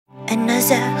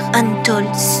another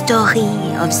untold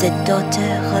story of the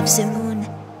daughter of the moon.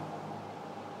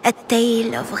 A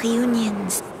tale of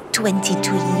reunions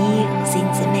 22 years in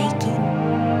the making.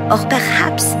 Or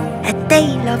perhaps a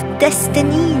tale of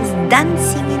destinies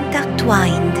dancing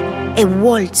intertwined. A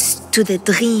waltz to the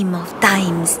dream of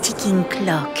time's ticking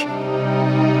clock.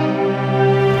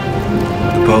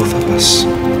 The both of us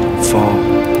fall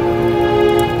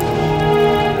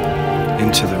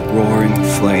into the roaring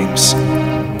flames.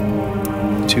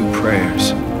 Two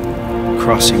prayers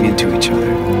crossing into each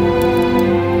other.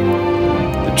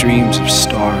 The dreams of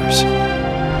stars,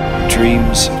 the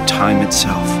dreams of time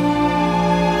itself.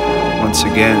 Once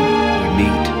again we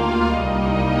meet,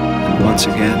 and once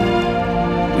again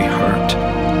we hurt.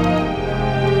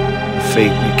 A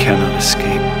fate we cannot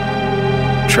escape,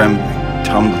 trembling,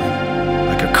 tumbling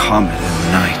like a comet in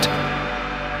the night.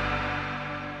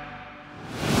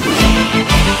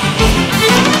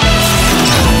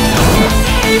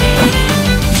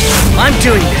 I'm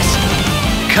doing this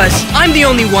because I'm the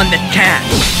only one that can.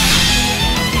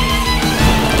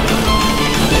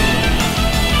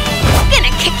 I'm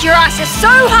gonna kick your asses so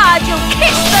hard you'll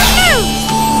kiss the news!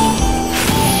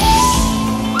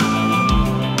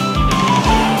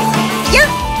 Bien,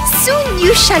 soon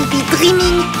you shall be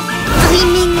dreaming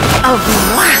of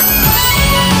moi.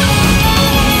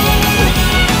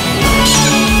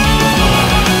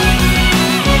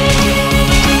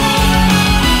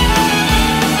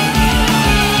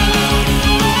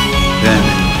 Then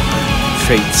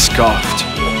fate scoffed.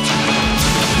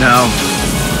 Now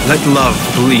let love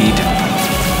bleed.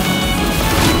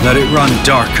 Let it run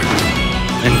darker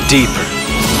and deeper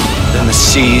than the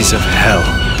seas of hell.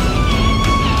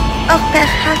 Or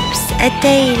perhaps a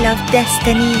tale of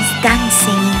destinies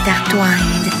dancing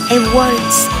intertwined. A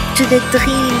waltz to the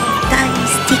dream of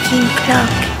time's ticking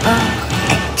clock. Or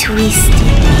a twisted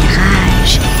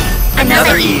mirage.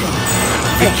 Another Eden.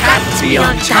 The cat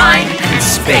beyond time and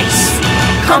space.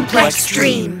 Complex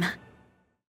dream.